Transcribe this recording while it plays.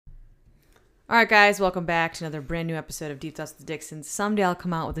All right, guys, welcome back to another brand new episode of Deep Thoughts with the Dixons. Someday I'll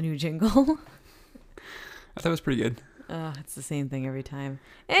come out with a new jingle. I thought it was pretty good. It's the same thing every time.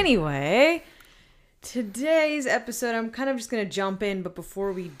 Anyway, today's episode, I'm kind of just going to jump in, but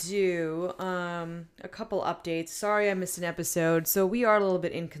before we do, a couple updates. Sorry I missed an episode. So we are a little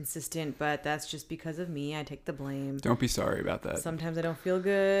bit inconsistent, but that's just because of me. I take the blame. Don't be sorry about that. Sometimes I don't feel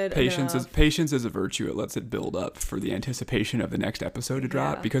good. Patience is a virtue. It lets it build up for the anticipation of the next episode to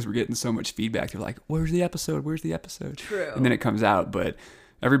drop because we're getting so much feedback. They're like, where's the episode? Where's the episode? True. And then it comes out, but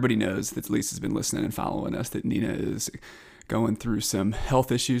everybody knows that Lisa's been listening and following us, that Nina is going through some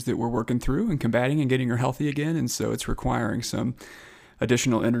health issues that we're working through and combating and getting her healthy again. And so it's requiring some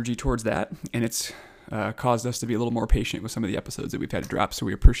additional energy towards that. And it's caused us to be a little more patient with some of the episodes that we've had to drop. So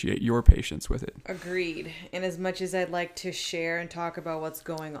we appreciate your patience with it. Agreed. And as much as I'd like to share and talk about what's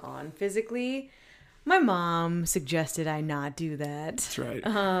going on physically, my mom suggested I not do that. That's right.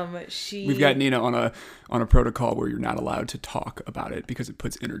 We've got Nina on a protocol where you're not allowed to talk about it because it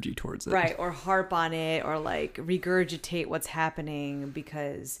puts energy towards it. Right, or harp on it, or like regurgitate what's happening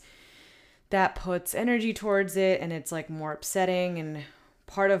because that puts energy towards it, and it's like more upsetting. And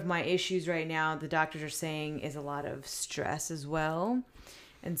part of my issues right now, the doctors are saying, is a lot of stress as well.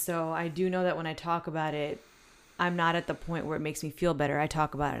 And so I do know that when I talk about it, I'm not at the point where it makes me feel better. I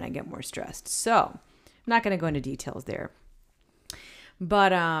talk about it and I get more stressed. So I'm not going to go into details there.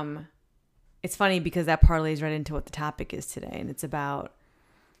 But it's funny because that parlays right into what the topic is today. And it's about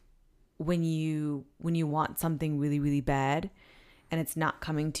when you want something really, really bad and it's not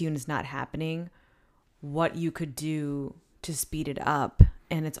coming to you and it's not happening, what you could do to speed it up.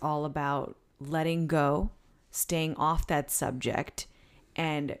 And it's all about letting go, staying off that subject,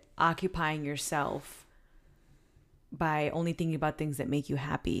 and occupying yourself by only thinking about things that make you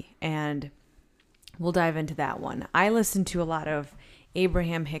happy. And we'll dive into that one. I listen to a lot of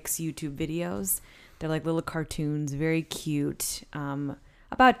Abraham Hicks YouTube videos. They're like little cartoons, very cute.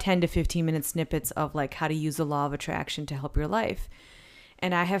 About 10 to 15 minute snippets of like how to use the law of attraction to help your life.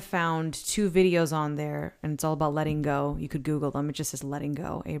 And I have found 2 videos on there, and it's all about letting go. You could Google them. It just says letting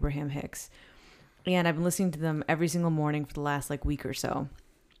go, Abraham Hicks. And I've been listening to them every single morning for the last like week or so.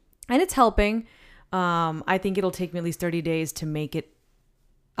 And it's helping. I think it'll take me at least 30 days to make it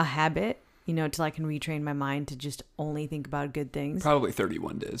a habit, till I can retrain my mind to just only think about good things. Probably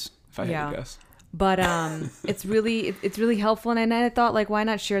 31 days, if I had to guess. But it's really helpful. And I thought, like, why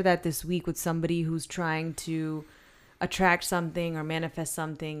not share that this week with somebody who's trying to attract something or manifest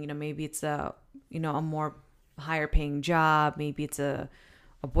something? Maybe it's a more higher paying job. Maybe it's a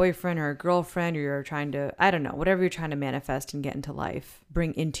boyfriend or a girlfriend, or you're trying to, I don't know, whatever you're trying to manifest and get into life,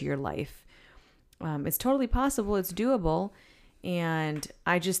 bring into your life. It's totally possible. It's doable. And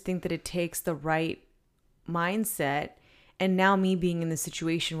I just think that it takes the right mindset. And now me being in the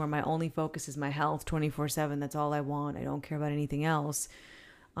situation where my only focus is my health 24/7, that's all I want. I don't care about anything else.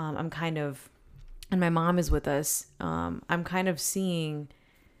 I'm kind of, and my mom is with us. I'm kind of seeing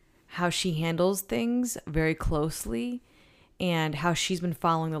how she handles things very closely and how she's been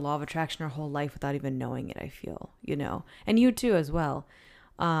following the law of attraction her whole life without even knowing it, I feel, and you too as well.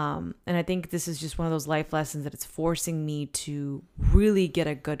 And I think this is just one of those life lessons that it's forcing me to really get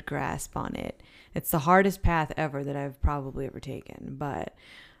a good grasp on it. It's the hardest path ever that I've probably ever taken. But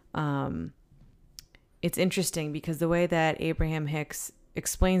it's interesting because the way that Abraham Hicks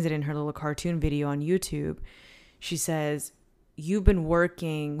explains it in her little cartoon video on YouTube, she says, you've been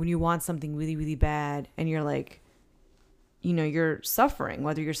working when you want something really, really bad and you're like, you're suffering,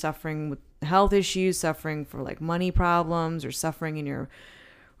 whether you're suffering with health issues, suffering for like money problems, or suffering in your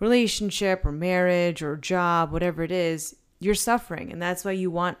relationship or marriage or job, whatever it is, you're suffering. And that's why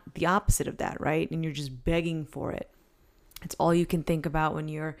you want the opposite of that, right? And you're just begging for it. It's all you can think about when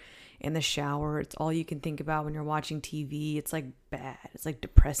you're in the shower. It's all you can think about when you're watching TV. It's like bad. It's like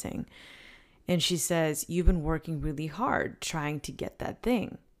depressing. And she says, you've been working really hard trying to get that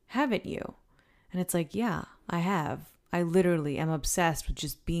thing, haven't you? And it's like, yeah, I have. I literally am obsessed with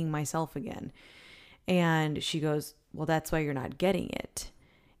just being myself again. And she goes, well, that's why you're not getting it.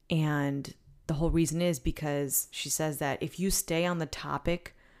 And the whole reason is because she says that if you stay on the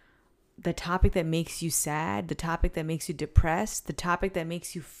topic that makes you sad, the topic that makes you depressed, the topic that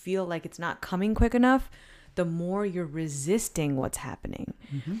makes you feel like it's not coming quick enough, the more you're resisting what's happening.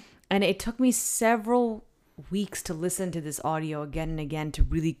 Mm-hmm. And it took me several weeks to listen to this audio again and again to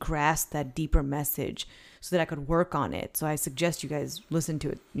really grasp that deeper message so that I could work on it. So I suggest you guys listen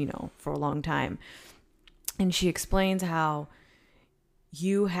to it, for a long time. And she explains how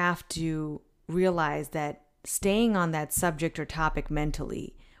you have to realize that staying on that subject or topic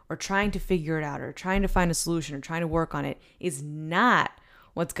mentally, or trying to figure it out, or trying to find a solution, or trying to work on it, is not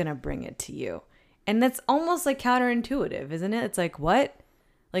what's going to bring it to you. And that's almost like counterintuitive, isn't it? It's like, what?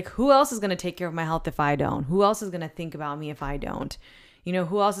 Like, who else is going to take care of my health if I don't? Who else is going to think about me if I don't? You know,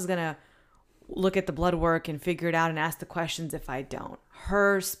 who else is going to look at the blood work and figure it out and ask the questions if I don't?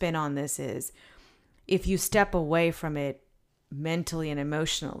 Her spin on this is, if you step away from it mentally and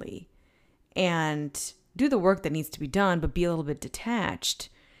emotionally and do the work that needs to be done, but be a little bit detached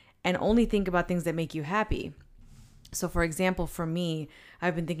and only think about things that make you happy. So for example, for me,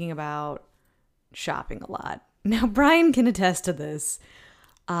 I've been thinking about shopping a lot. Now, Brian can attest to this.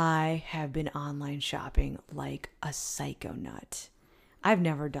 I have been online shopping like a psycho nut. I've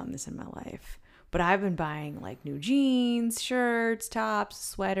never done this in my life, but I've been buying like new jeans, shirts, tops,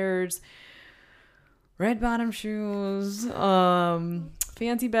 sweaters, red bottom shoes,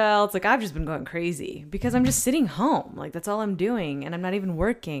 fancy belts. Like, I've just been going crazy because I'm just sitting home. Like, that's all I'm doing, and I'm not even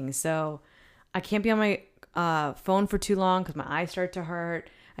working. So I can't be on my phone for too long because my eyes start to hurt.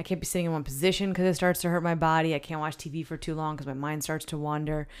 I can't be sitting in one position because it starts to hurt my body. I can't watch TV for too long because my mind starts to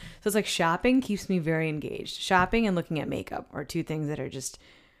wander. So it's like shopping keeps me very engaged. Shopping and looking at makeup are two things that are just,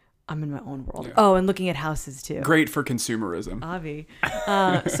 I'm in my own world. Yeah. Oh, and looking at houses too. Great for consumerism. Avi.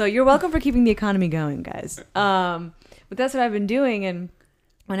 So you're welcome for keeping the economy going, guys. But that's what I've been doing. And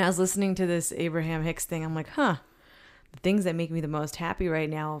when I was listening to this Abraham Hicks thing, I'm like, the things that make me the most happy right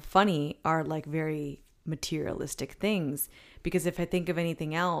now, funny, are like very materialistic things. Because if I think of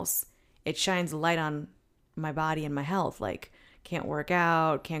anything else, it shines a light on my body and my health. Like, can't work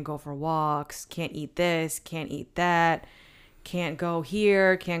out, can't go for walks, can't eat this, can't eat that, can't go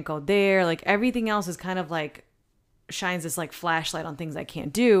here, can't go there. Like, everything else is kind of like shines this like flashlight on things I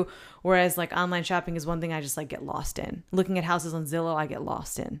can't do. Whereas like online shopping is one thing I just like get lost in. Looking at houses on Zillow, I get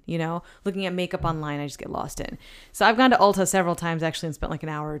lost in, you know, looking at makeup online, I just get lost in. So I've gone to Ulta several times actually and spent like an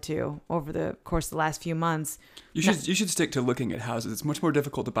hour or two over the course of the last few months. You should stick to looking at houses. It's much more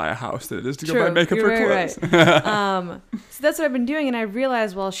difficult to buy a house than it is to go buy makeup or clothes. Right. So that's what I've been doing. And I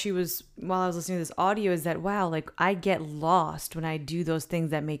realized while I was listening to this audio is that, wow, like I get lost when I do those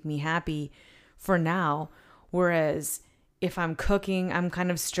things that make me happy for now. Whereas if I'm cooking, I'm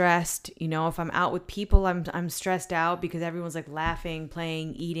kind of stressed. You know, if I'm out with people, I'm stressed out because everyone's like laughing,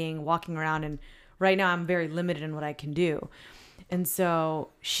 playing, eating, walking around. And right now I'm very limited in what I can do. And so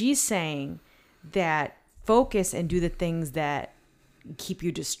she's saying that focus and do the things that keep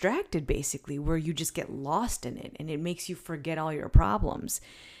you distracted, basically, where you just get lost in it and it makes you forget all your problems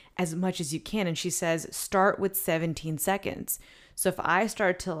as much as you can. And she says, start with 17 seconds. So if I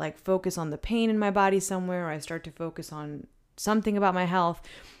start to like focus on the pain in my body somewhere, or I start to focus on something about my health,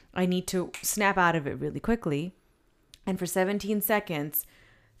 I need to snap out of it really quickly. And for 17 seconds,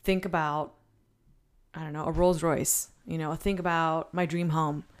 think about, I don't know, a Rolls Royce, you know, think about my dream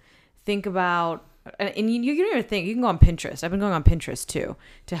home, think about, and you don't even think, you can go on Pinterest. I've been going on Pinterest too,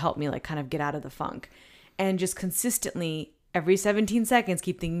 to help me like kind of get out of the funk, and just consistently every 17 seconds,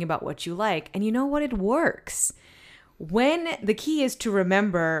 keep thinking about what you like. And you know what? It works. When the key is to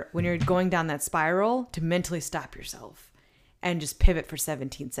remember when you're going down that spiral to mentally stop yourself and just pivot for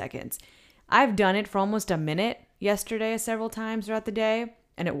 17 seconds. I've done it for almost a minute yesterday several times throughout the day,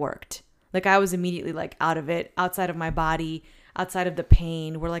 and it worked. Like I was immediately like out of it, outside of my body, outside of the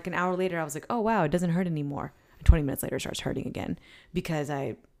pain, where like an hour later I was like, oh wow, it doesn't hurt anymore. And 20 minutes later it starts hurting again because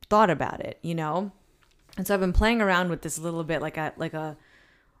I thought about it, you know? And so I've been playing around with this a little bit like a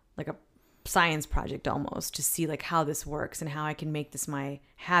science project almost, to see like how this works and how I can make this my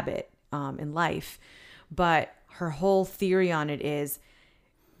habit in life. But her whole theory on it is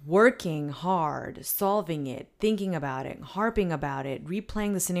working hard, solving it, thinking about it, harping about it,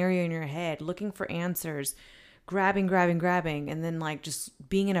 replaying the scenario in your head, looking for answers, grabbing, and then like just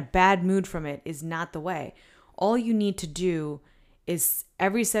being in a bad mood from it is not the way. All you need to do is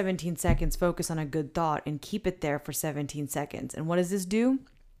every 17 seconds focus on a good thought and keep it there for 17 seconds. And what does this do?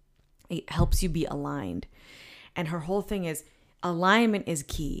 It helps you be aligned. And her whole thing is alignment is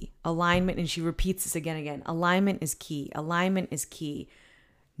key. Alignment, and she repeats this again. Alignment is key. Alignment is key.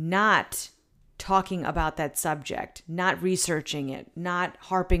 Not talking about that subject, not researching it, not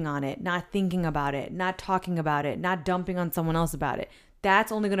harping on it, not thinking about it, not talking about it, not dumping on someone else about it.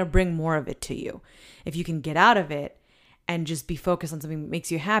 That's only going to bring more of it to you. If you can get out of it and just be focused on something that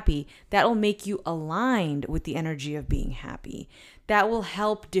makes you happy, that will make you aligned with the energy of being happy. That will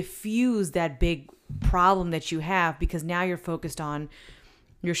help diffuse that big problem that you have, because now you're focused on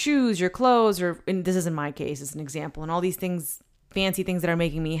your shoes, your clothes, or, and this is in my case, it's an example, and all these things, fancy things that are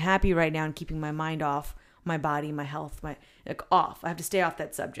making me happy right now and keeping my mind off my body, my health, off. I have to stay off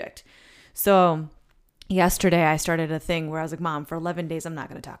that subject. So yesterday I started a thing where I was like, Mom, for 11 days, I'm not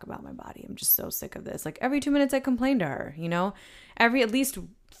going to talk about my body. I'm just so sick of this. Like every 2 minutes I complain to her, at least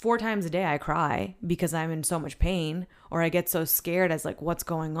 4 times a day I cry because I'm in so much pain, or I get so scared as like, what's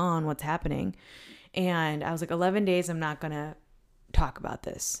going on? What's happening? And I was like, 11 days, I'm not going to talk about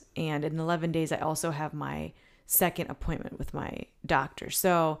this. And in 11 days, I also have my second appointment with my doctor.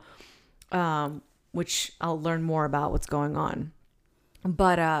 So, which I'll learn more about what's going on.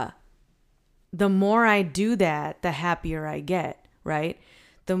 But, the more I do that, the happier I get, right?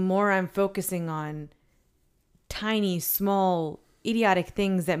 The more I'm focusing on tiny, small, idiotic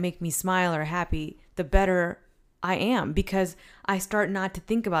things that make me smile or happy, the better I am, because I start not to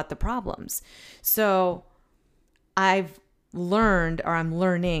think about the problems. So I've learned, or I'm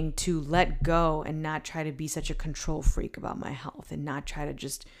learning, to let go and not try to be such a control freak about my health, and not try to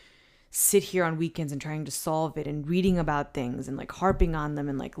just sit here on weekends and trying to solve it and reading about things and like harping on them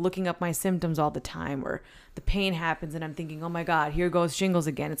and like looking up my symptoms all the time, or the pain happens and I'm thinking, oh my God, here goes shingles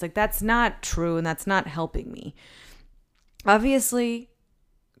again. It's like, that's not true, and that's not helping me. Obviously,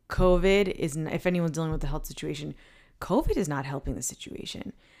 COVID is, if anyone's dealing with the health situation, COVID is not helping the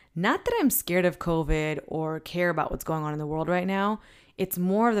situation. Not that I'm scared of COVID or care about what's going on in the world right now. It's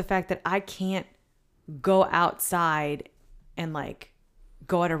more of the fact that I can't go outside and like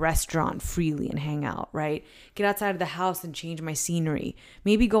go at a restaurant freely and hang out, right? Get outside of the house and change my scenery.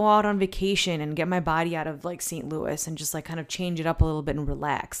 Maybe go out on vacation and get my body out of like St. Louis and just like kind of change it up a little bit and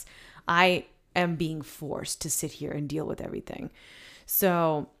relax. I am being forced to sit here and deal with everything.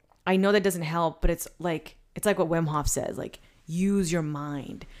 So I know that doesn't help, but it's like what Wim Hof says, like, use your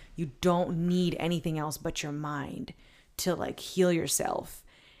mind. You don't need anything else but your mind to like heal yourself.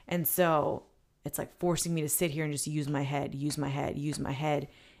 And so it's like forcing me to sit here and just use my head,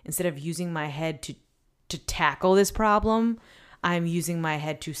 instead of using my head to tackle this problem. I'm using my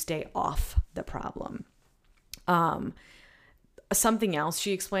head to stay off the problem. Something else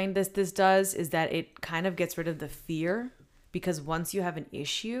she explained this does is that it kind of gets rid of the fear, because once you have an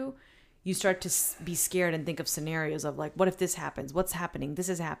issue, you start to be scared and think of scenarios of like, what if this happens? What's happening? This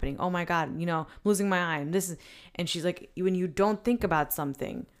is happening. Oh my God, I'm losing my eye. And she's like, when you don't think about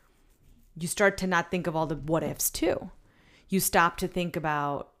something, you start to not think of all the what ifs too. You stop thinking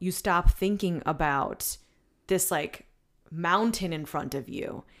about this like mountain in front of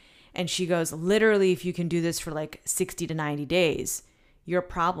you. And she goes, literally, if you can do this for like 60 to 90 days, your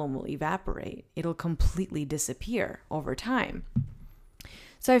problem will evaporate. It'll completely disappear over time.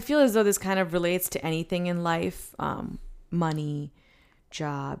 So I feel as though this kind of relates to anything in life, money,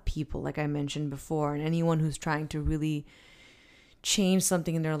 job, people, like I mentioned before, and anyone who's trying to really change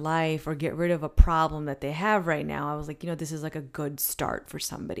something in their life or get rid of a problem that they have right now. I was like, this is like a good start for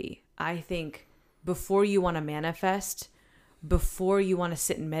somebody. I think before you want to manifest, before you want to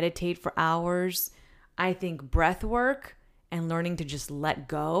sit and meditate for hours, I think breath work and learning to just let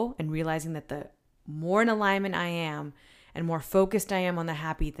go and realizing that the more in alignment I am and more focused I am on the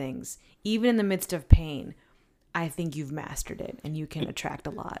happy things, even in the midst of pain, I think you've mastered it and you can attract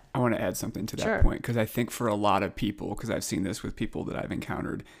a lot. I want to add something to that point, because I think for a lot of people, because I've seen this with people that I've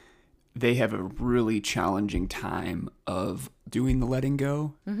encountered, they have a really challenging time of doing the letting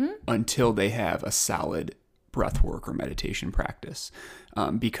go until they have a solid breath work or meditation practice,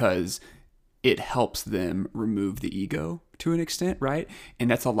 because it helps them remove the ego to an extent, right? And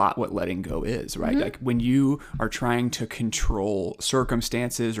that's a lot what letting go is, right? Like when you are trying to control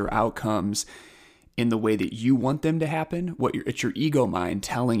circumstances or outcomes in the way that you want them to happen, it's your ego mind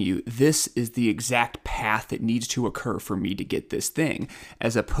telling you this is the exact path that needs to occur for me to get this thing,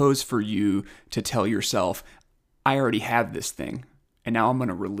 as opposed for you to tell yourself, I already have this thing, and now I'm going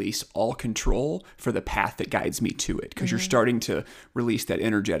to release all control for the path that guides me to it, because you're starting to release that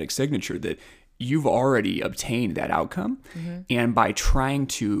energetic signature that you've already obtained that outcome. And by trying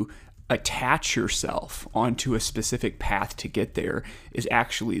to attach yourself onto a specific path to get there is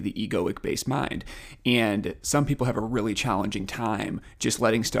actually the egoic based mind. And some people have a really challenging time just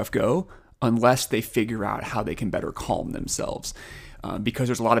letting stuff go unless they figure out how they can better calm themselves. Because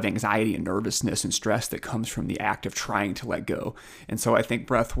there's a lot of anxiety and nervousness and stress that comes from the act of trying to let go. And so I think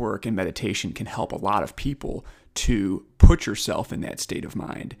breath work and meditation can help a lot of people to put yourself in that state of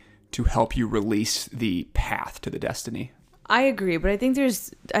mind to help you release the path to the destiny. I agree, but I think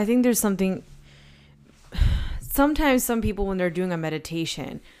there's something. Sometimes some people, when they're doing a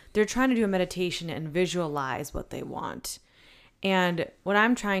meditation, they're trying to do a meditation and visualize what they want. And what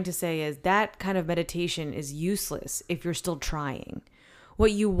I'm trying to say is that kind of meditation is useless if you're still trying.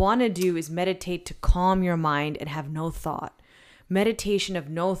 What you want to do is meditate to calm your mind and have no thought. Meditation of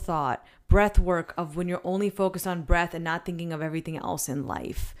no thought, breath work of when you're only focused on breath and not thinking of everything else in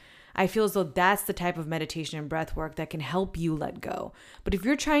life. I feel as though that's the type of meditation and breath work that can help you let go. But if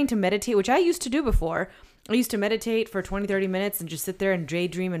you're trying to meditate, which I used to do before, I used to meditate for 20, 30 minutes and just sit there and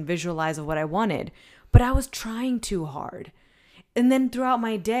daydream and visualize of what I wanted. But I was trying too hard. And then throughout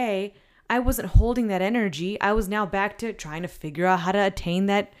my day, I wasn't holding that energy. I was now back to trying to figure out how to attain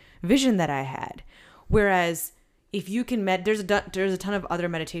that vision that I had. Whereas if you can, there's a ton of other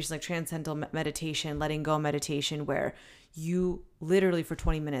meditations like transcendental meditation, letting go meditation, where you literally for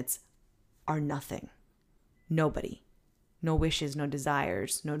 20 minutes are nothing. Nobody. No wishes, no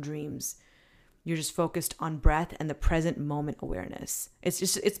desires, no dreams. You're just focused on breath and the present moment awareness.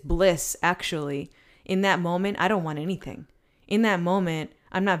 It's bliss, actually. In that moment, I don't want anything. In that moment,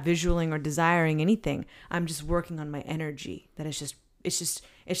 I'm not visualing or desiring anything. I'm just working on my energy. That it's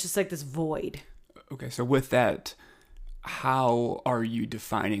just like this void. Okay, so with that, how are you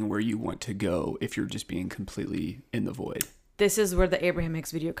defining where you want to go if you're just being completely in the void? This is where the Abraham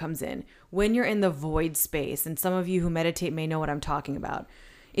Hicks video comes in. When you're in the void space, and some of you who meditate may know what I'm talking about.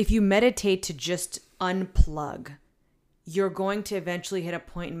 If you meditate to just unplug, you're going to eventually hit a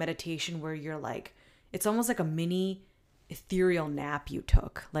point in meditation where you're like, it's almost like a mini ethereal nap you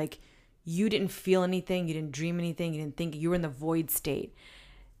took. Like you didn't feel anything, you didn't dream anything, you didn't think, you were in the void state.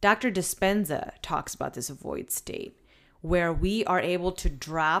 Dr. Dispenza talks about this void state where we are able to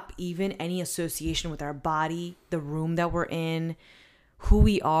drop even any association with our body, the room that we're in, who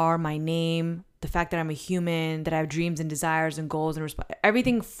we are, my name, the fact that I'm a human, that I have dreams and desires and goals and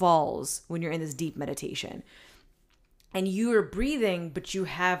everything falls when you're in this deep meditation. And you are breathing, but you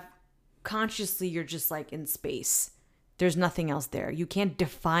have consciously, you're just like in space. There's nothing else there. You can't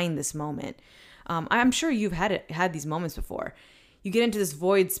define this moment. I'm sure you've had these moments before. You get into this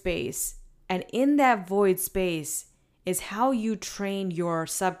void space, and in that void space is how you train your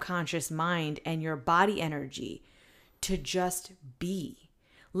subconscious mind and your body energy to just be.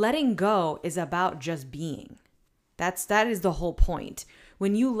 Letting go is about just being. That is the whole point.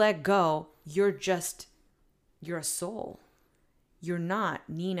 When you let go, you're a soul. You're not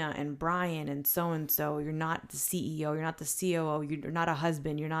Nina and Brian and so. You're not the CEO. You're not the COO. You're not a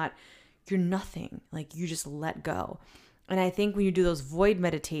husband. You're nothing. Like you just let go. And I think when you do those void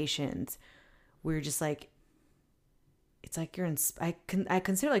meditations where you're just like, it's like you're in, I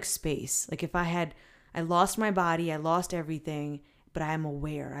consider like space. Like if I lost my body, I lost everything, but I am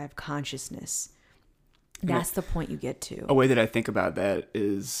aware, I have consciousness. That's the point you get to. A way that I think about that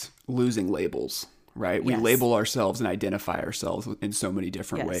is losing labels, right? We label ourselves and identify ourselves in so many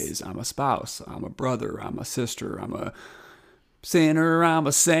different ways. I'm a spouse, I'm a brother, I'm a sister, I'm a sinner, I'm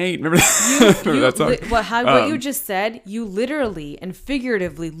a saint. Remember that song? What you just said, you literally and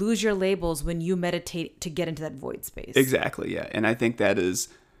figuratively lose your labels when you meditate to get into that void space. Exactly, yeah. And I think that is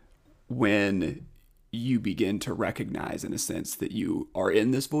when you begin to recognize, in a sense, that you are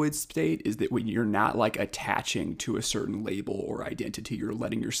in this void state, is that when you're not like attaching to a certain label or identity, you're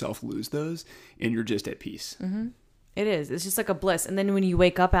letting yourself lose those and you're just at peace. Mm-hmm. It is. It's just like a bliss. And then when you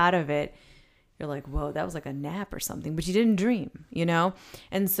wake up out of it, you're like, whoa, that was like a nap or something, but you didn't dream, you know?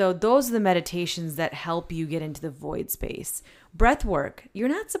 And so those are the meditations that help you get into the void space. Breath work, you're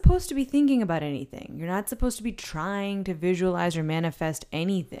not supposed to be thinking about anything. You're not supposed to be trying to visualize or manifest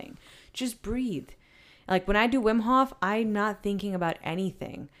anything. Just breathe. Like when I do Wim Hof, I'm not thinking about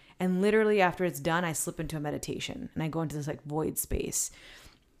anything. And literally after it's done, I slip into a meditation and I go into this like void space.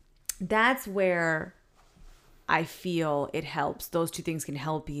 That's where I feel it helps. Those two things can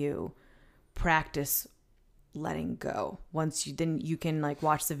help you practice letting go. Once you can like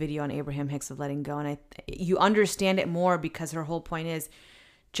watch the video on Abraham Hicks of letting go, and you understand it more because her whole point is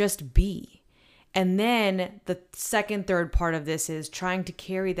just be. And then the second, third part of this is trying to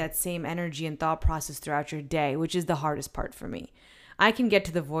carry that same energy and thought process throughout your day, which is the hardest part for me. I can get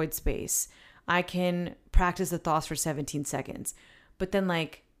to the void space. I can practice the thoughts for 17 seconds, but then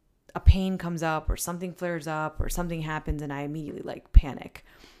like a pain comes up or something flares up or something happens and I immediately like panic.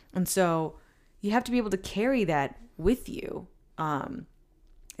 And so you have to be able to carry that with you.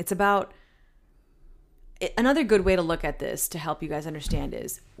 It's about, another good way to look at this to help you guys understand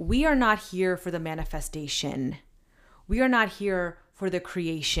is we are not here for the manifestation. We are not here for the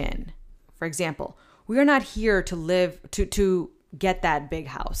creation. For example, we are not here to live, to get that big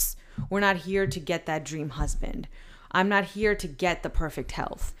house. We're not here to get that dream husband. I'm not here to get the perfect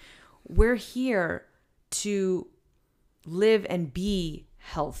health. We're here to live and be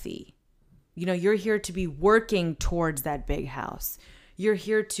healthy. You know, you're here to be working towards that big house. You're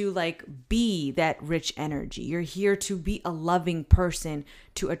here to like be that rich energy. You're here to be a loving person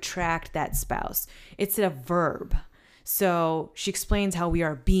to attract that spouse. It's a verb. So she explains how we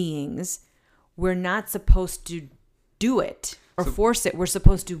are beings. We're not supposed to do it. or force it. We're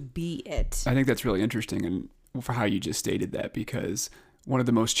supposed to be it. I think that's really interesting, and for how you just stated that, because one of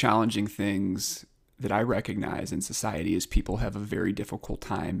the most challenging things that I recognize in society is people have a very difficult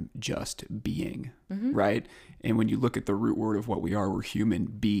time just being, right? And when you look at the root word of what we are, we're human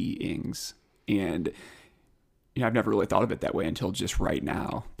beings. And I've never really thought of it that way until just right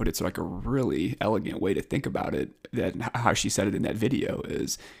now, but it's like a really elegant way to think about it, that how she said it in that video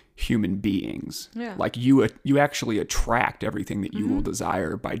is human beings. Yeah. Like you actually attract everything that you will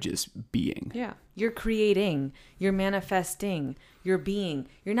desire by just being. Yeah. You're creating, you're manifesting, you're being.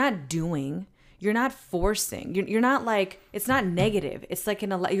 You're not doing. You're not forcing. You're not like, it's not negative. It's like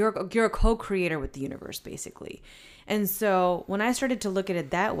you're a co-creator with the universe, basically. And so when I started to look at it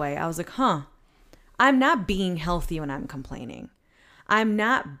that way, I was like, I'm not being healthy when I'm complaining. I'm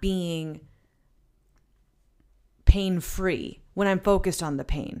not being pain-free when I'm focused on the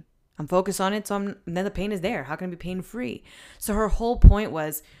pain. I'm focused on it, and then the pain is there. How can I be pain-free? So her whole point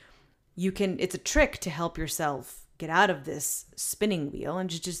was, it's a trick to help yourself get out of this spinning wheel and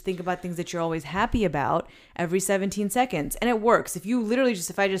just think about things that you're always happy about every 17 seconds. And it works.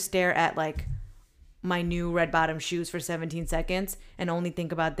 If I just stare at like my new red bottom shoes for 17 seconds and only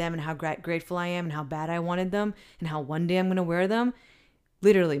think about them and how grateful I am and how bad I wanted them and how one day I'm going to wear them,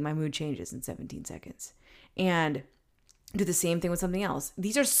 literally my mood changes in 17 seconds. And do the same thing with something else.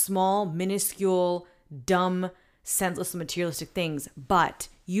 These are small, minuscule, dumb, senseless, materialistic things, but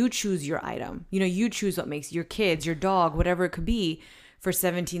you choose your item. You choose what makes your kids, your dog, whatever it could be for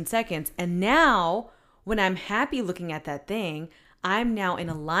 17 seconds. And now when I'm happy looking at that thing, I'm now in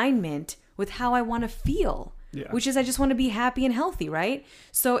alignment with how I want to feel, which is I just want to be happy and healthy, right?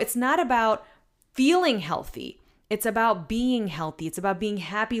 So it's not about feeling healthy. It's about being healthy. It's about being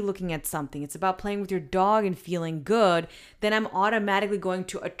happy looking at something. It's about playing with your dog and feeling good. Then I'm automatically going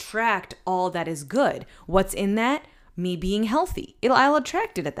to attract all that is good. What's in that? Me being healthy. I'll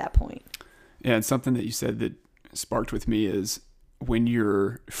attract it at that point. Yeah, and something that you said that sparked with me is when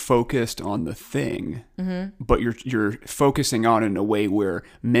you're focused on the thing, but you're focusing on it in a way where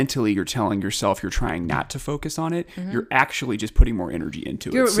mentally you're telling yourself you're trying not to focus on it, you're actually just putting more energy into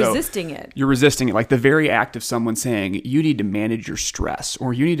it. You're resisting it. You're resisting it. Like the very act of someone saying, you need to manage your stress,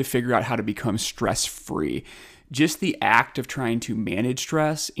 or you need to figure out how to become stress-free. Just the act of trying to manage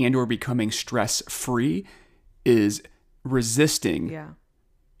stress and or becoming stress-free is resisting. Yeah.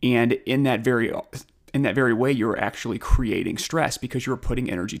 And in that very way, you're actually creating stress because you're putting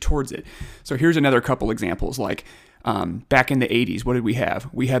energy towards it. So here's another couple examples. Like back in the 80s, what did we have?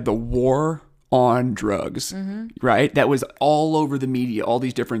 We had the war on drugs, right? That was all over the media, all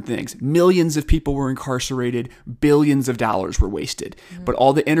these different things. Millions of people were incarcerated, billions of dollars were wasted. But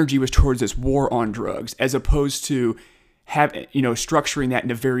all the energy was towards this war on drugs, as opposed to structuring that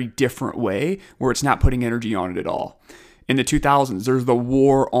in a very different way where it's not putting energy on it at all. In the 2000s, there's the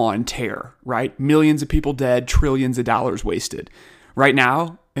war on terror, right? Millions of people dead, trillions of dollars wasted. Right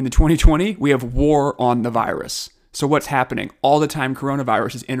now, in the 2020, we have war on the virus. So what's happening? All the time,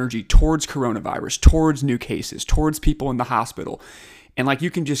 coronavirus is energy towards coronavirus, towards new cases, towards people in the hospital. And like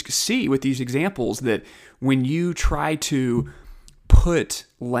you can just see with these examples that when you try to put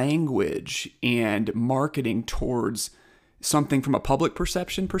language and marketing towards something from a public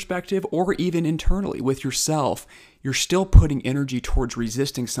perception perspective, or even internally with yourself, you're still putting energy towards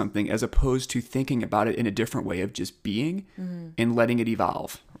resisting something as opposed to thinking about it in a different way of just being and letting it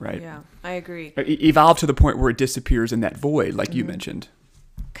evolve, right? Yeah, I agree. Evolve to the point where it disappears in that void, like you mentioned.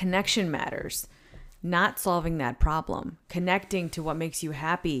 Connection matters. Not solving that problem. Connecting to what makes you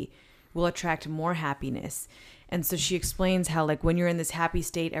happy will attract more happiness. And so she explains how, like, when you're in this happy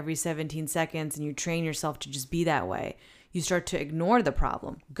state every 17 seconds and you train yourself to just be that way, you start to ignore the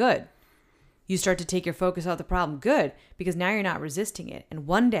problem. Good. You start to take your focus off the problem. Good. Because now you're not resisting it. And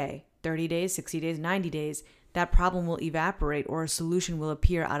one day, 30 days, 60 days, 90 days, that problem will evaporate or a solution will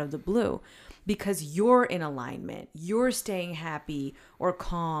appear out of the blue because you're in alignment. You're staying happy or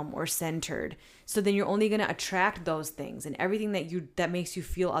calm or centered. So then you're only going to attract those things, and everything that makes you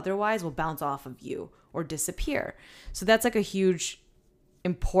feel otherwise will bounce off of you or disappear. So that's like a huge,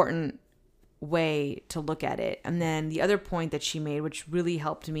 important way to look at it. And then the other point that she made, which really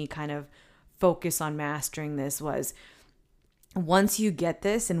helped me kind of focus on mastering this, was once you get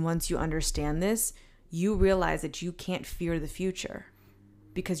this and once you understand this, you realize that you can't fear the future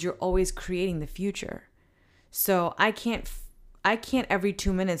because you're always creating the future. So I can't every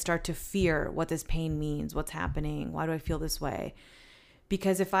 2 minutes start to fear what this pain means, what's happening, why do I feel this way?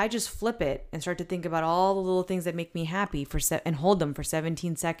 Because if I just flip it and start to think about all the little things that make me happy and hold them for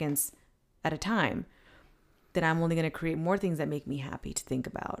 17 seconds at a time, then I'm only going to create more things that make me happy to think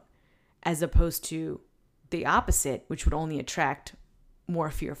about, as opposed to the opposite, which would only attract more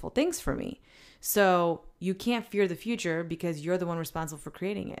fearful things for me. So you can't fear the future because you're the one responsible for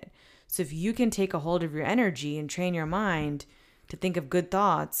creating it. So if you can take a hold of your energy and train your mind to think of good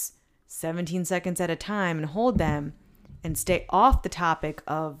thoughts 17 seconds at a time and hold them and stay off the topic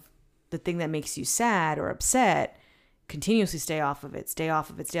of the thing that makes you sad or upset, continuously stay off of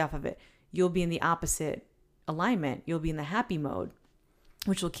it, you'll be in the opposite alignment. You'll be in the happy mode,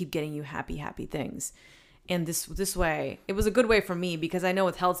 which will keep getting you happy things. And this way, it was a good way for me because I know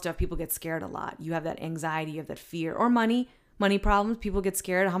with health stuff, people get scared a lot. You have that anxiety, you have that fear, or money problems. People get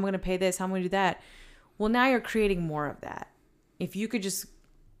scared. How am I going to pay this? How am I going to do that? Well, now you're creating more of that. If you could just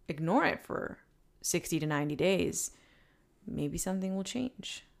ignore it for 60 to 90 days, maybe something will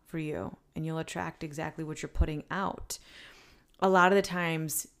change for you and you'll attract exactly what you're putting out. A lot of the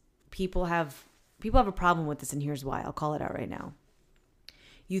times people have a problem with this, and here's why. I'll call it out right now.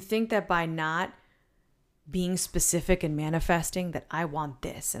 You think that by not being specific and manifesting that I want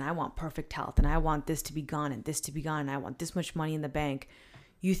this and I want perfect health and I want this to be gone and this to be gone and I want this much money in the bank,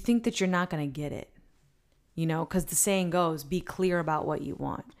 you think that you're not going to get it. You know, because the saying goes, be clear about what you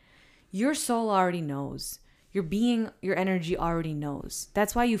want. Your soul already knows. Your energy already knows.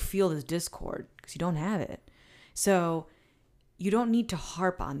 That's why you feel this discord, because you don't have it. So you don't need to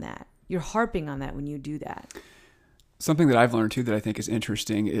harp on that. You're harping on that when you do that. Something that I've learned too that I think is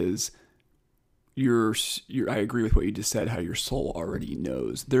interesting is I agree with what you just said, how your soul already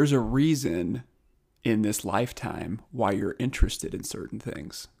knows. There's a reason in this lifetime why you're interested in certain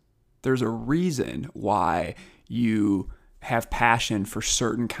things. There's a reason why you have passion for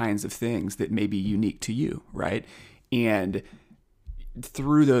certain kinds of things that may be unique to you, right? And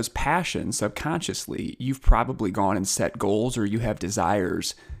through those passions, subconsciously, you've probably gone and set goals, or you have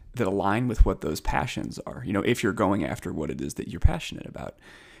desires that align with what those passions are. You know, if you're going after what it is that you're passionate about.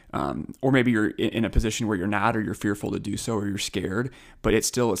 Or maybe you're in a position where you're not, or you're fearful to do so, or you're scared, but it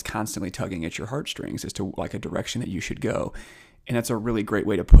still is constantly tugging at your heartstrings as to like a direction that you should go. And that's a really great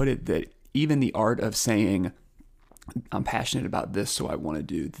way to put it, that even the art of saying, I'm passionate about this, so I want to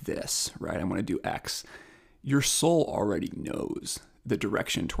do this, right? I want to do X. Your soul already knows the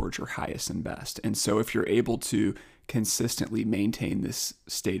direction towards your highest and best. And so if you're able to consistently maintain this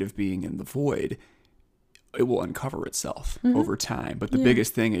state of being in the void, it will uncover itself over time. But the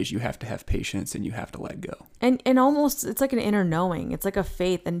biggest thing is you have to have patience and you have to let go. And almost, it's like an inner knowing. It's like a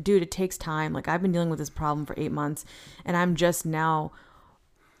faith. And dude, it takes time. Like I've been dealing with this problem for 8 months, and I'm just now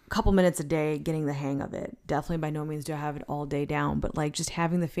a couple minutes a day getting the hang of it. Definitely by no means do I have it all day down, but like just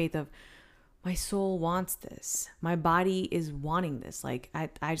having the faith of my soul wants this. My body is wanting this. Like I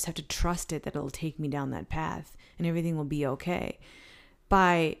just have to trust it that it'll take me down that path and everything will be okay.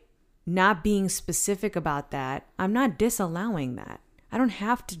 By not being specific about that, I'm not disallowing that. I don't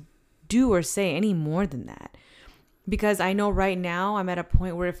have to do or say any more than that, because I know right now I'm at a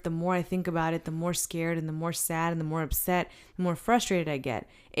point where if the more I think about it, the more scared and the more sad and the more upset, the more frustrated I get,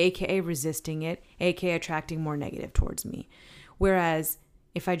 aka resisting it, aka attracting more negative towards me. Whereas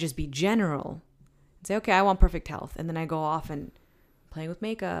if I just be general and say, okay, I want perfect health, and then I go off and playing with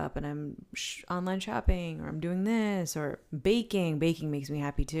makeup and I'm online shopping, or I'm doing this, or baking makes me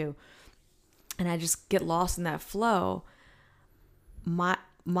happy too, and I just get lost in that flow,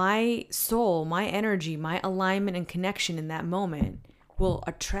 my soul, my energy, my alignment and connection in that moment will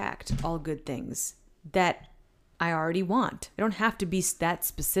attract all good things that I already want. I don't have to be that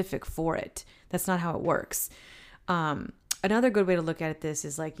specific for it. That's not how it works. Another good way to look at this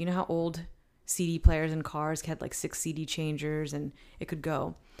is like, you know how old CD players in cars had like 6 CD changers and it could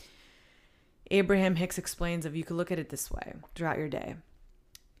go. Abraham Hicks explains you could look at it this way throughout your day.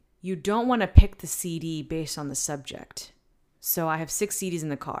 You don't want to pick the CD based on the subject. So I have 6 CDs in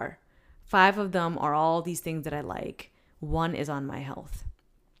the car. 5 of them are all these things that I like. 1 is on my health.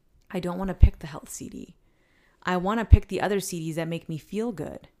 I don't want to pick the health CD. I want to pick the other CDs that make me feel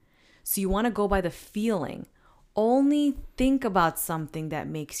good. So you want to go by the feeling. Only think about something that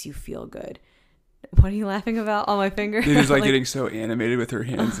makes you feel good. What are you laughing about? Oh, my finger? Nina's like getting so animated with her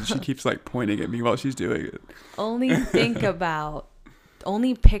hands, and she keeps like pointing at me while she's doing it. Only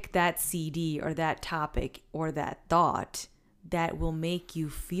pick that CD or that topic or that thought that will make you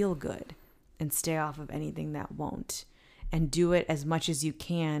feel good, and stay off of anything that won't. And do it as much as you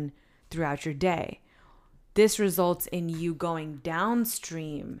can throughout your day. This results in you going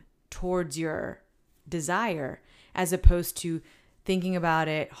downstream towards your desire, as opposed to thinking about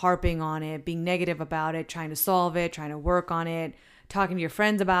it, harping on it, being negative about it, trying to solve it, trying to work on it, talking to your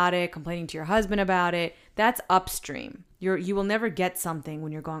friends about it, complaining to your husband about it. That's upstream. You will never get something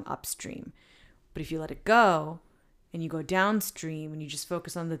when you're going upstream. But if you let it go, and you go downstream and you just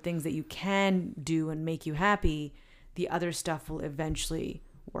focus on the things that you can do and make you happy, the other stuff will eventually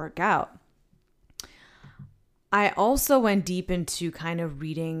work out. I also went deep into kind of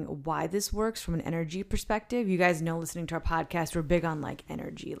reading why this works from an energy perspective. You guys know, listening to our podcast, we're big on like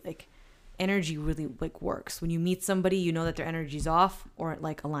energy. Like energy really like works. When you meet somebody, you know that their energy's off or it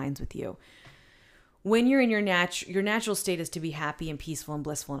like aligns with you. When you're in your natural state is to be happy and peaceful and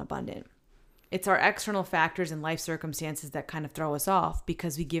blissful and abundant. It's our external factors and life circumstances that kind of throw us off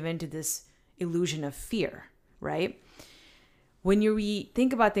because we give into this illusion of fear, right? When we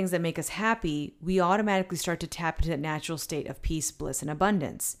think about things that make us happy, we automatically start to tap into that natural state of peace, bliss, and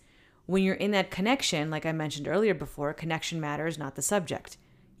abundance. When you're in that connection, like I mentioned earlier before, connection matters, not the subject.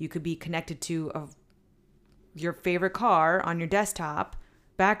 You could be connected to your favorite car on your desktop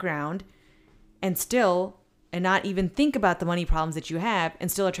background and not even think about the money problems that you have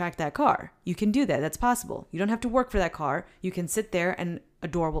and still attract that car. You can do that. That's possible. You don't have to work for that car. You can sit there and a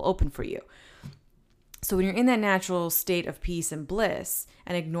door will open for you. So when you're in that natural state of peace and bliss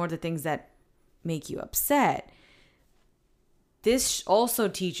and ignore the things that make you upset, this also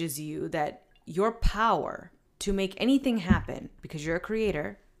teaches you that your power to make anything happen, because you're a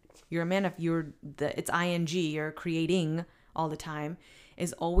creator, you're a man, it's ing, you're creating all the time,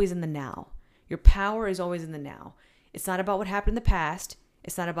 is always in the now. Your power is always in the now. It's not about what happened in the past.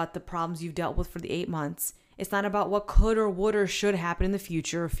 It's not about the problems you've dealt with for the 8 months. It's not about what could or would or should happen in the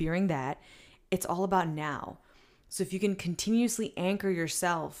future or fearing that. It's all about now. So if you can continuously anchor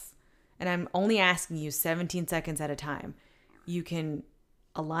yourself, and I'm only asking you 17 seconds at a time, you can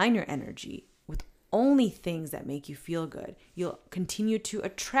align your energy with only things that make you feel good. You'll continue to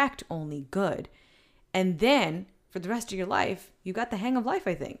attract only good. And then for the rest of your life, you got the hang of life,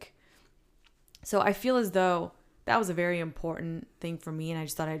 I think. So I feel as though that was a very important thing for me, and I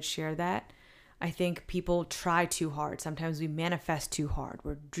just thought I'd share that. I think people try too hard. Sometimes we manifest too hard.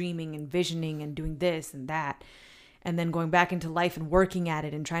 We're dreaming and visioning and doing this and that, and then going back into life and working at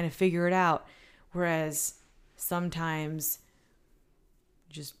it and trying to figure it out. Whereas sometimes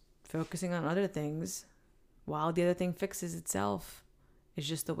just focusing on other things while the other thing fixes itself is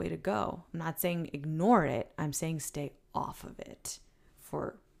just the way to go. I'm not saying ignore it. I'm saying stay off of it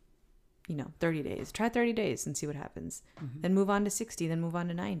for 30 days. Try 30 days and see what happens. Mm-hmm. Then move on to 60, then move on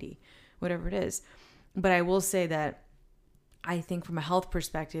to 90. Whatever it is. But I will say that I think from a health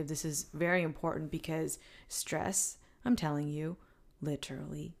perspective, this is very important because stress, I'm telling you,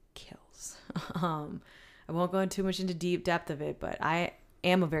 literally kills. I won't go too much into deep depth of it, but I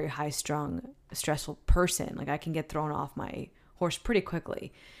am a very high-strung, stressful person. Like I can get thrown off my horse pretty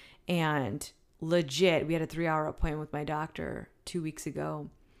quickly. And legit, we had a 3-hour appointment with my doctor 2 weeks ago.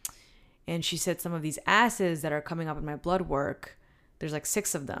 And she said some of these acids that are coming up in my blood work, there's like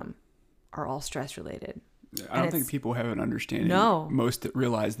 6 of them, are all stress related. I don't think people have an understanding. No. Most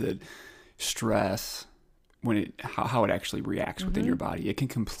realize that stress, how it actually reacts within your body, it can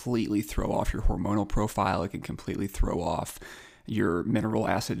completely throw off your hormonal profile. It can completely throw off your mineral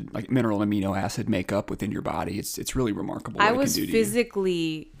and amino acid makeup within your body. It's really remarkable what I was it can do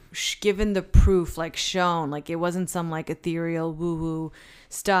physically given the proof, like shown, like it wasn't some like ethereal woo-woo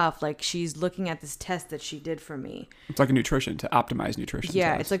stuff. Like she's looking at this test that she did for me. It's like a nutrition to optimize nutrition.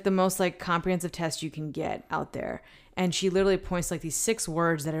 Yeah, test. it's like the most like comprehensive test you can get out there. And she literally points like these 6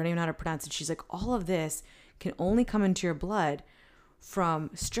 words that I don't even know how to pronounce it. She's like, all of this can only come into your blood from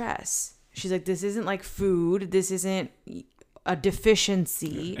stress. She's like, this isn't like food. This isn't a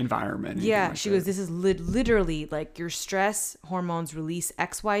deficiency. Environment. Yeah, like she that. goes, this is literally like your stress hormones release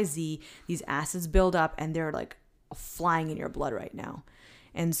XYZ. These acids build up and they're like flying in your blood right now.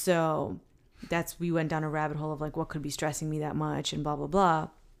 And so we went down a rabbit hole of like, what could be stressing me that much and blah, blah, blah.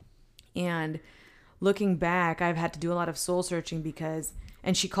 And looking back, I've had to do a lot of soul searching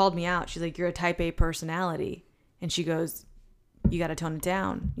and she called me out. She's like, you're a type A personality. And she goes, you got to tone it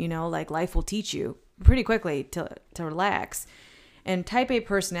down. Like life will teach you pretty quickly to relax. And type A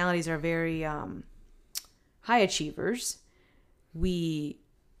personalities are very high achievers. We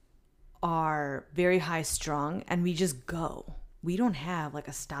are very high strung and we just go. We don't have like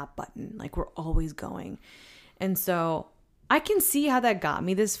a stop button. Like we're always going. And so I can see how that got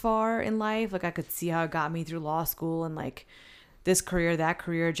me this far in life. Like I could see how it got me through law school and like this career, that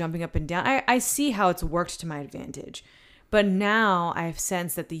career, jumping up and down. I see how it's worked to my advantage. But now I've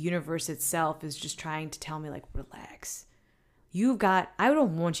sensed that the universe itself is just trying to tell me like, relax. I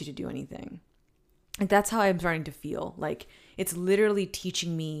don't want you to do anything. Like that's how I'm starting to feel. Like it's literally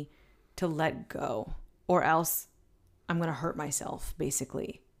teaching me to let go or else I'm going to hurt myself,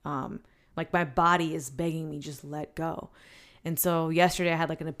 basically. Like my body is begging me, just let go. And so yesterday I had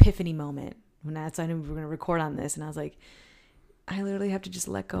like an epiphany moment when I knew we were going to record on this, and I was like, I literally have to just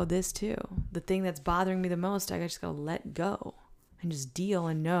let go of this too. The thing that's bothering me the most, I just got to let go and just deal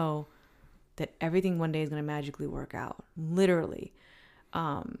and know that everything one day is going to magically work out, literally.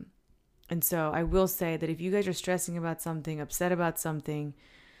 And so I will say that if you guys are stressing about something, upset about something,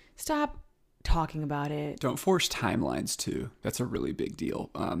 stop talking about it. Don't force timelines too. That's a really big deal.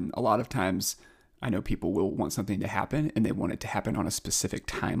 A lot of times I know people will want something to happen and they want it to happen on a specific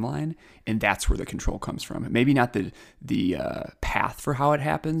timeline. And that's where the control comes from. Maybe not the path for how it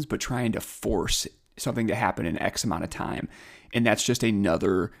happens, but trying to force something to happen in X amount of time. And that's just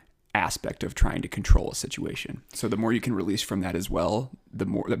another aspect of trying to control a situation. So the more you can release from that as well,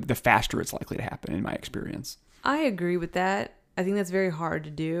 the faster it's likely to happen, in my experience. I agree with that. I think that's very hard to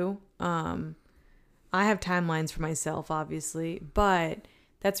do. I have timelines for myself, obviously, but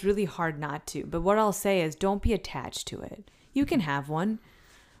that's really hard not to. But what I'll say is don't be attached to it. You can have one,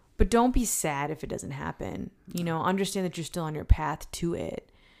 but don't be sad if it doesn't happen. Understand that you're still on your path to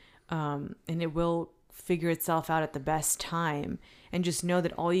it. And it will figure itself out at the best time. And just know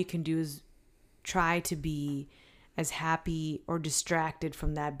that all you can do is try to be as happy or distracted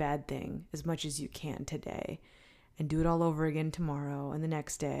from that bad thing as much as you can today, and do it all over again tomorrow and the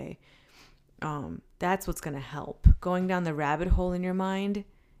next day. That's what's going to help. Going down the rabbit hole in your mind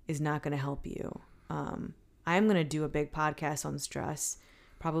is not going to help you. I'm going to do a big podcast on stress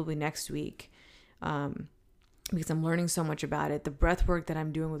probably next week, because I'm learning so much about it. The breath work that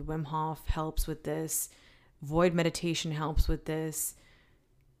I'm doing with Wim Hof helps with this. Void meditation helps with this.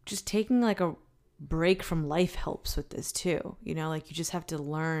 Just taking like a break from life helps with this too. You just have to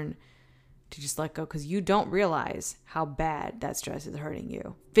learn to just let go, because you don't realize how bad that stress is hurting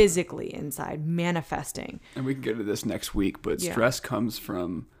you physically inside, manifesting. And we can get into this next week, but stress comes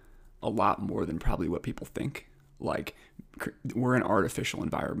from a lot more than probably what people think. Like, we're in artificial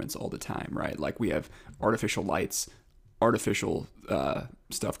environments all the time, right? Like, we have artificial lights, artificial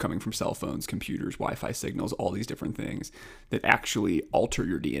stuff coming from cell phones, computers, Wi-Fi signals, all these different things that actually alter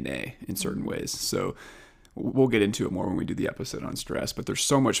your DNA in certain ways. So we'll get into it more when we do the episode on stress, but there's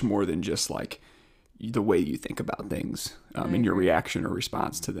so much more than just like the way you think about things and your reaction or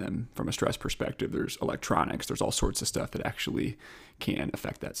response to them from a stress perspective. There's electronics, there's all sorts of stuff that actually can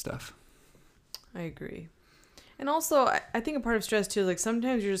affect that stuff. I agree. And also, I think a part of stress too, like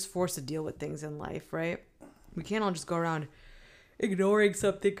sometimes you're just forced to deal with things in life, right? We can't all just go around ignoring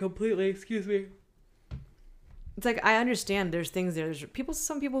something completely. Excuse me. It's like, I understand there's things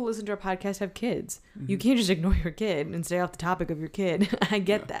some people who listen to our podcast have kids. Mm-hmm. You can't just ignore your kid and stay off the topic of your kid. I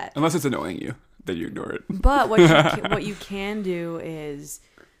get that. Unless it's annoying you, then you ignore it. But what you can do is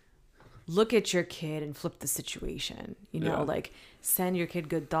look at your kid and flip the situation. Like send your kid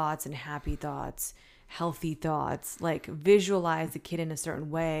good thoughts and happy thoughts, healthy thoughts. Like visualize the kid in a certain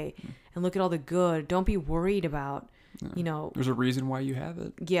way and look at all the good. Don't be worried about, there's a reason why you have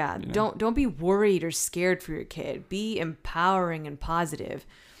it. Yeah. Don't be worried or scared for your kid. Be empowering and positive.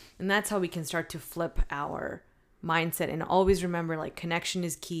 And that's how we can start to flip our mindset. And always remember, like, connection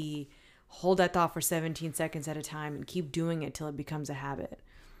is key. Hold that thought for 17 seconds at a time and keep doing it till it becomes a habit.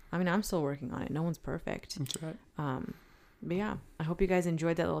 I mean, I'm still working on it. No one's perfect. That's right. But yeah, I hope you guys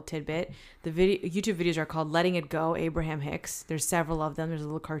enjoyed that little tidbit. The YouTube videos are called Letting It Go, Abraham Hicks. There's several of them. There's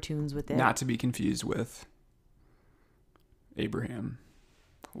little cartoons with it. Not to be confused with Abraham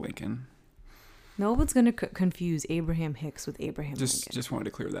Lincoln. No one's going to confuse Abraham Hicks with Abraham Lincoln. Just wanted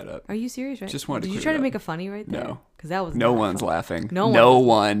to clear that up. Are you serious, right? Just wanted to clear Did you try that to up. make a funny right there? No. Because that was no one's laughing. No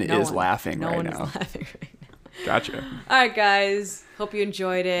one is laughing right now. No one is laughing right now. Gotcha. All right, guys. Hope you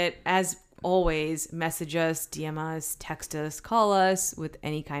enjoyed it. As always, message us, DM us, text us, call us with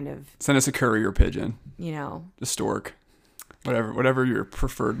any kind of... Send us a courier pigeon. A stork. Whatever your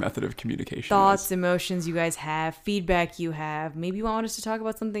preferred method of communication thoughts, is. emotions you guys have, feedback you have. Maybe you want us to talk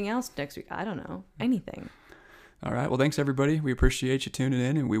about something else next week. I don't know. Anything. All right. Well, thanks, everybody. We appreciate you tuning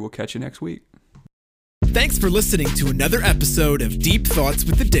in, and we will catch you next week. Thanks for listening to another episode of Deep Thoughts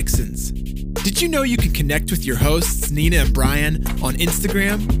with the Dixons. Did you know you can connect with your hosts, Nina and Brian, on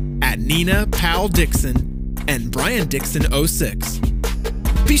Instagram at Nina Powell Dixon and Brian Dixon 06.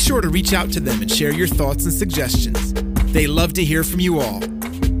 Be sure to reach out to them and share your thoughts and suggestions. They love to hear from you all.